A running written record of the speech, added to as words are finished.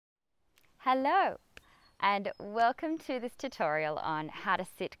Hello and welcome to this tutorial on how to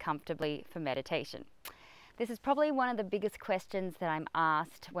sit comfortably for meditation. This is probably one of the biggest questions that I'm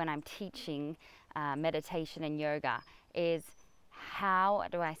asked when I'm teaching meditation and yoga is how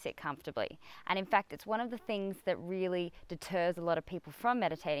do I sit comfortably? And in fact, it's one of the things that really deters a lot of people from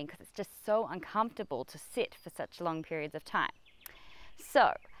meditating because it's just so uncomfortable to sit for such long periods of time.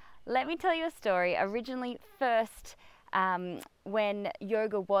 So let me tell you a story. Originally, first, when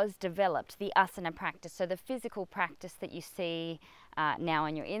yoga was developed, the asana practice, so the physical practice that you see now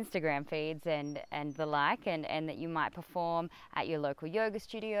on your Instagram feeds and the like, and that you might perform at your local yoga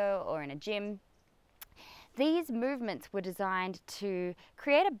studio or in a gym. These movements were designed to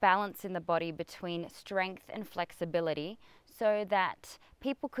create a balance in the body between strength and flexibility so that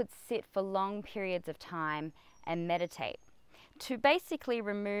people could sit for long periods of time and meditate, to basically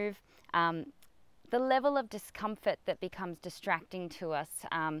remove the level of discomfort that becomes distracting to us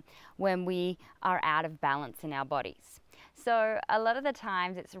when we are out of balance in our bodies. So a lot of the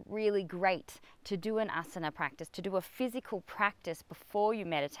times it's really great to do an asana practice, to do a physical practice before you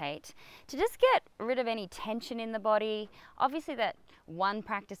meditate, to just get rid of any tension in the body. Obviously that one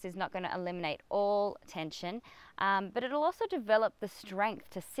practice is not going to eliminate all tension, but it'll also develop the strength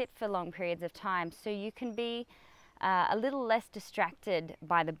to sit for long periods of time so you can be a little less distracted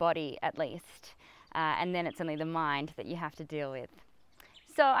by the body at least. And then it's only the mind that you have to deal with.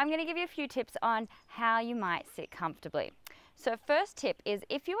 So I'm going to give you a few tips on how you might sit comfortably. So first tip is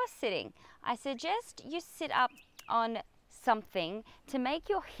if you are sitting, I suggest you sit up on something to make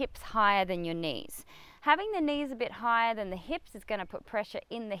your hips higher than your knees. Having the knees a bit higher than the hips is going to put pressure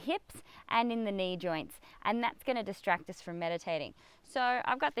in the hips and in the knee joints, and that's going to distract us from meditating. So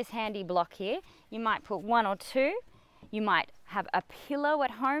I've got this handy block here. You might put one or two. You might have a pillow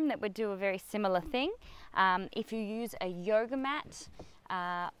at home that would do a very similar thing. If you use a yoga mat,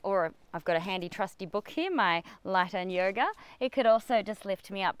 or I've got a handy trusty book here, my Light on Yoga, it could also just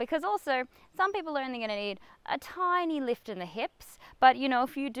lift me up, because also some people are only going to need a tiny lift in the hips, but you know,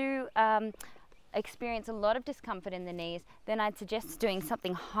 if you do experience a lot of discomfort in the knees, then I'd suggest doing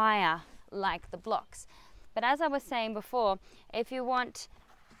something higher like the blocks. But as I was saying before, if you want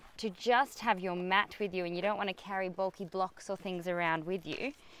to just have your mat with you and you don't want to carry bulky blocks or things around with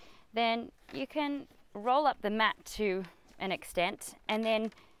you, then you can roll up the mat to an extent and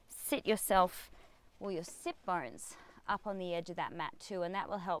then sit yourself or your sit bones up on the edge of that mat too, and that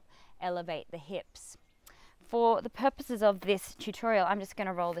will help elevate the hips. For the purposes of this tutorial, I'm just going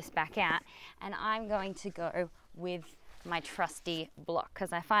to roll this back out and I'm going to go with my trusty block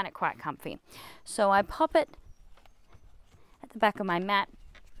because I find it quite comfy. So I pop it at the back of my mat,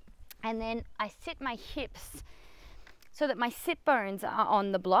 and then I sit my hips so that my sit bones are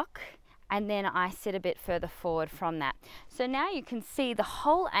on the block, and then I sit a bit further forward from that. So now you can see the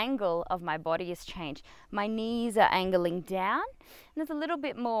whole angle of my body has changed. My knees are angling down, and there's a little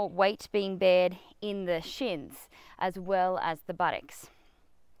bit more weight being bared in the shins as well as the buttocks.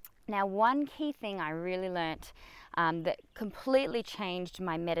 Now, one key thing I really learnt that completely changed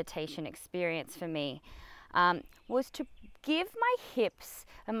my meditation experience for me was to give my hips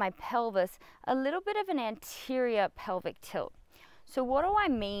and my pelvis a little bit of an anterior pelvic tilt. So what do I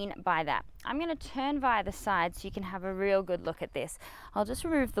mean by that? I'm going to turn via the side so you can have a real good look at this. I'll just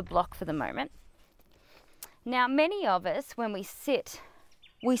remove the block for the moment. Now, many of us, when we sit,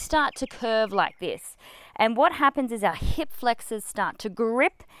 we start to curve like this. And what happens is our hip flexors start to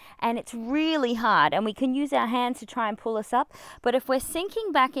grip, and it's really hard. And we can use our hands to try and pull us up. But if we're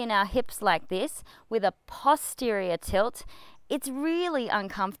sinking back in our hips like this with a posterior tilt, it's really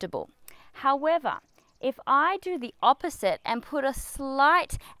uncomfortable. However, if I do the opposite and put a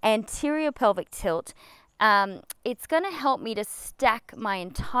slight anterior pelvic tilt, it's going to help me to stack my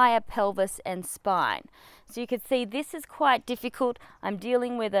entire pelvis and spine. So you can see this is quite difficult. I'm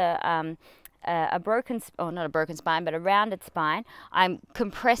dealing with a broken, or not a broken spine, but a rounded spine. I'm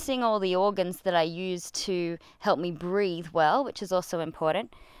compressing all the organs that I use to help me breathe well, which is also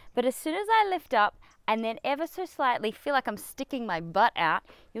important. But as soon as I lift up and then ever so slightly feel like I'm sticking my butt out,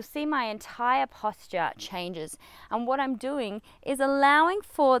 you'll see my entire posture changes. And what I'm doing is allowing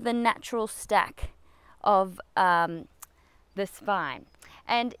for the natural stack of the spine.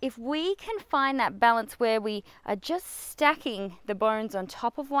 And if we can find that balance where we are just stacking the bones on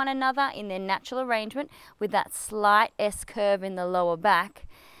top of one another in their natural arrangement with that slight S curve in the lower back,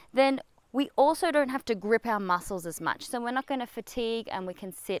 then we also don't have to grip our muscles as much. So we're not going to fatigue and we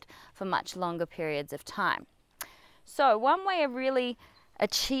can sit for much longer periods of time. So one way of really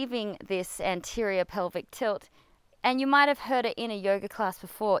achieving this anterior pelvic tilt, and you might have heard it in a yoga class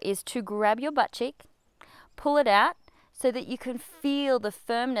before, is to grab your butt cheek, pull it out so that you can feel the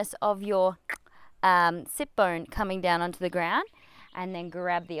firmness of your sit bone coming down onto the ground, and then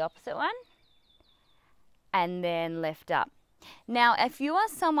grab the opposite one and then lift up. Now, if you are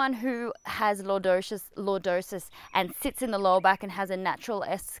someone who has lordosis and sits in the lower back and has a natural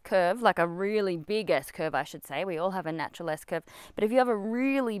S-curve, like a really big S-curve, I should say, we all have a natural S-curve, but if you have a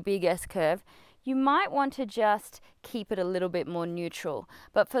really big S-curve, you might want to just keep it a little bit more neutral.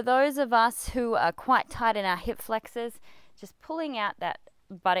 But for those of us who are quite tight in our hip flexors, just pulling out that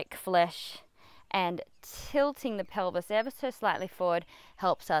buttock flesh and tilting the pelvis ever so slightly forward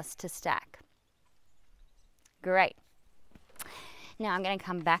helps us to stack. Great. Now I'm going to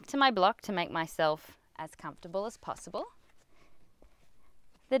come back to my block to make myself as comfortable as possible.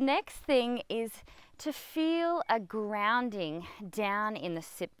 The next thing is to feel a grounding down in the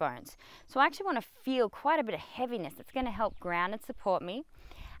sit bones. So I actually want to feel quite a bit of heaviness. It's going to help ground and support me.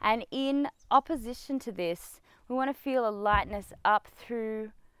 And in opposition to this, we want to feel a lightness up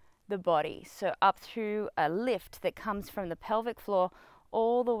through the body. So up through a lift that comes from the pelvic floor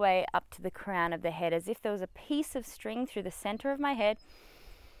all the way up to the crown of the head, as if there was a piece of string through the center of my head,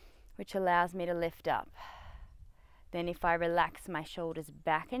 which allows me to lift up. Then if I relax my shoulders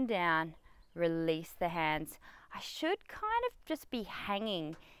back and down, release the hands, I should kind of just be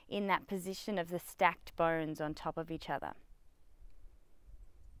hanging in that position of the stacked bones on top of each other.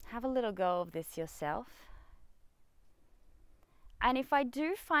 Have a little go of this yourself. And if I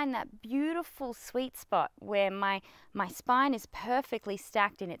do find that beautiful sweet spot where my spine is perfectly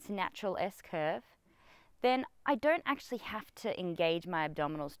stacked in its natural S-curve, then I don't actually have to engage my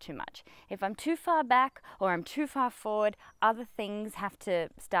abdominals too much. If I'm too far back or I'm too far forward, other things have to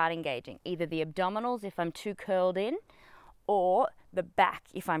start engaging. Either the abdominals if I'm too curled in, or the back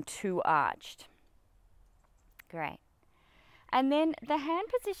if I'm too arched. Great. And then the hand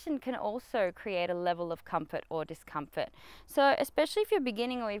position can also create a level of comfort or discomfort. So especially if you're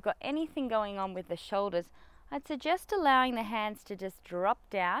beginning or you've got anything going on with the shoulders, I'd suggest allowing the hands to just drop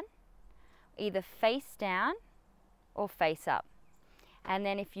down, either face down or face up. And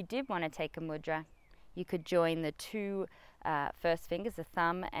then if you did want to take a mudra, you could join the two first fingers, the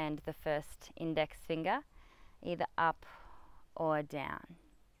thumb and the first index finger, either up or down.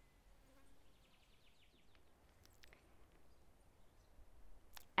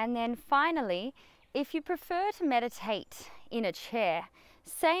 And then finally, if you prefer to meditate in a chair,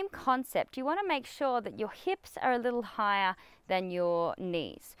 same concept. You want to make sure that your hips are a little higher than your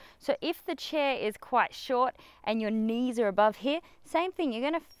knees. So if the chair is quite short and your knees are above here, same thing. You're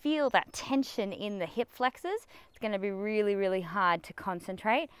going to feel that tension in the hip flexors. It's going to be really, really hard to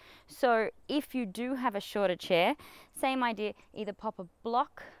concentrate. So if you do have a shorter chair, same idea. Either pop a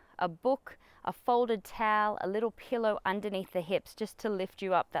block, a book, a folded towel, a little pillow underneath the hips just to lift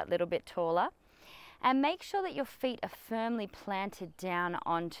you up that little bit taller. And make sure that your feet are firmly planted down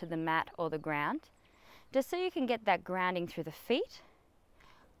onto the mat or the ground, just so you can get that grounding through the feet,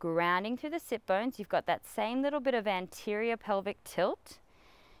 grounding through the sit bones. You've got that same little bit of anterior pelvic tilt.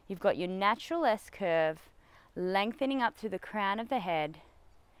 You've got your natural S-curve lengthening up through the crown of the head,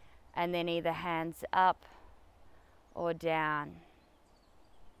 and then either hands up or down.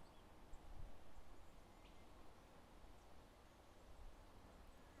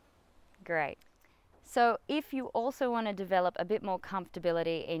 Great. So if you also want to develop a bit more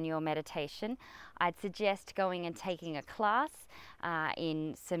comfortability in your meditation, I'd suggest going and taking a class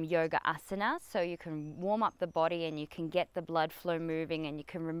in some yoga asanas, so you can warm up the body and you can get the blood flow moving and you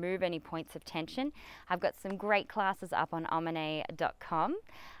can remove any points of tension. I've got some great classes up on omane.com.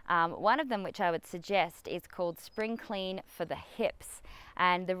 One of them which I would suggest is called Spring Clean for the hips.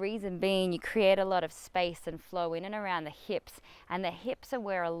 And the reason being, you create a lot of space and flow in and around the hips, and the hips are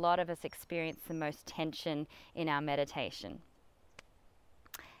where a lot of us experience the most tension in our meditation.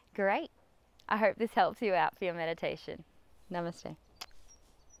 Great. I hope this helps you out for your meditation. Namaste.